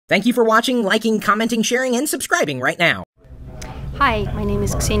Thank you for watching, liking, commenting, sharing, and subscribing right now. Hi, my name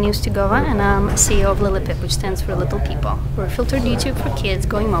is Ksenia Ustugova, and I'm CEO of LilyPip, which stands for Little People. We're a filtered YouTube for kids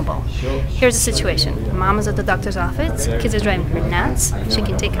going mobile. Here's the situation. Mom is at the doctor's office, kids are driving her nuts, she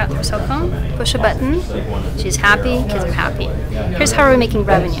can take out her cell phone, push a button, she's happy, kids are happy. Here's how we're making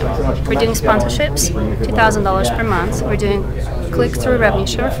revenue. We're doing sponsorships, $2,000 per month. We're doing click-through revenue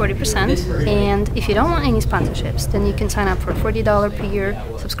share, 40%, and if you don't want any sponsorships, then you can sign up for a $40 per year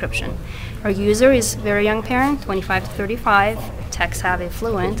subscription. Our user is very young parent, 25 to 35, tech-savvy,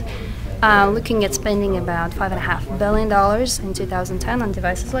 fluent, looking at spending about $5.5 billion in 2010 on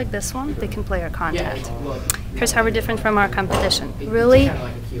devices like this one. They can play our content. Here's how we're different from our competition. Really,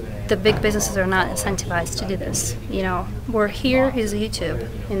 the big businesses are not incentivized to do this. You know, we're here is YouTube,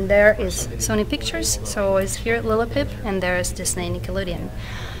 and there is Sony Pictures, so is here at LilyPip, and there is Disney and Nickelodeon.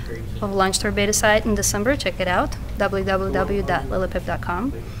 We've launched our beta site in December. Check it out,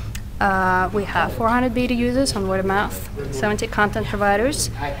 www.lilypip.com. We have 400 beta users on word of mouth, 70 content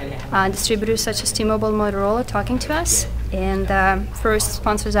providers, distributors such as T-Mobile, Motorola talking to us, and first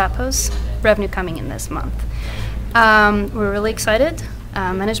sponsor Zappos, revenue coming in this month. We're really excited.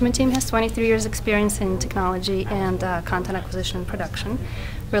 Management team has 23 years experience in technology and content acquisition and production.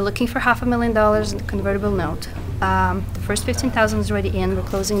 We're looking for $500,000 in the convertible note. The first 15,000 is already in. We're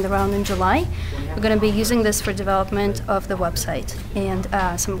closing the round in July. We're going to be using this for development of the website and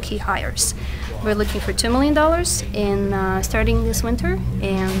some key hires. We're looking for $2 million in starting this winter.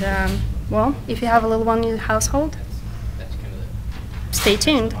 And well, if you have a little one in your household, stay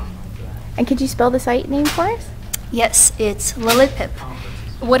tuned. And could you spell the site name for us? Yes, it's LilyPip.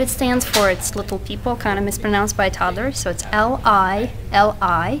 What it stands for, it's little people, kind of mispronounced by toddlers, so it's L-I-L-I-P-I-P.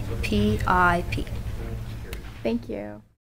 Thank you.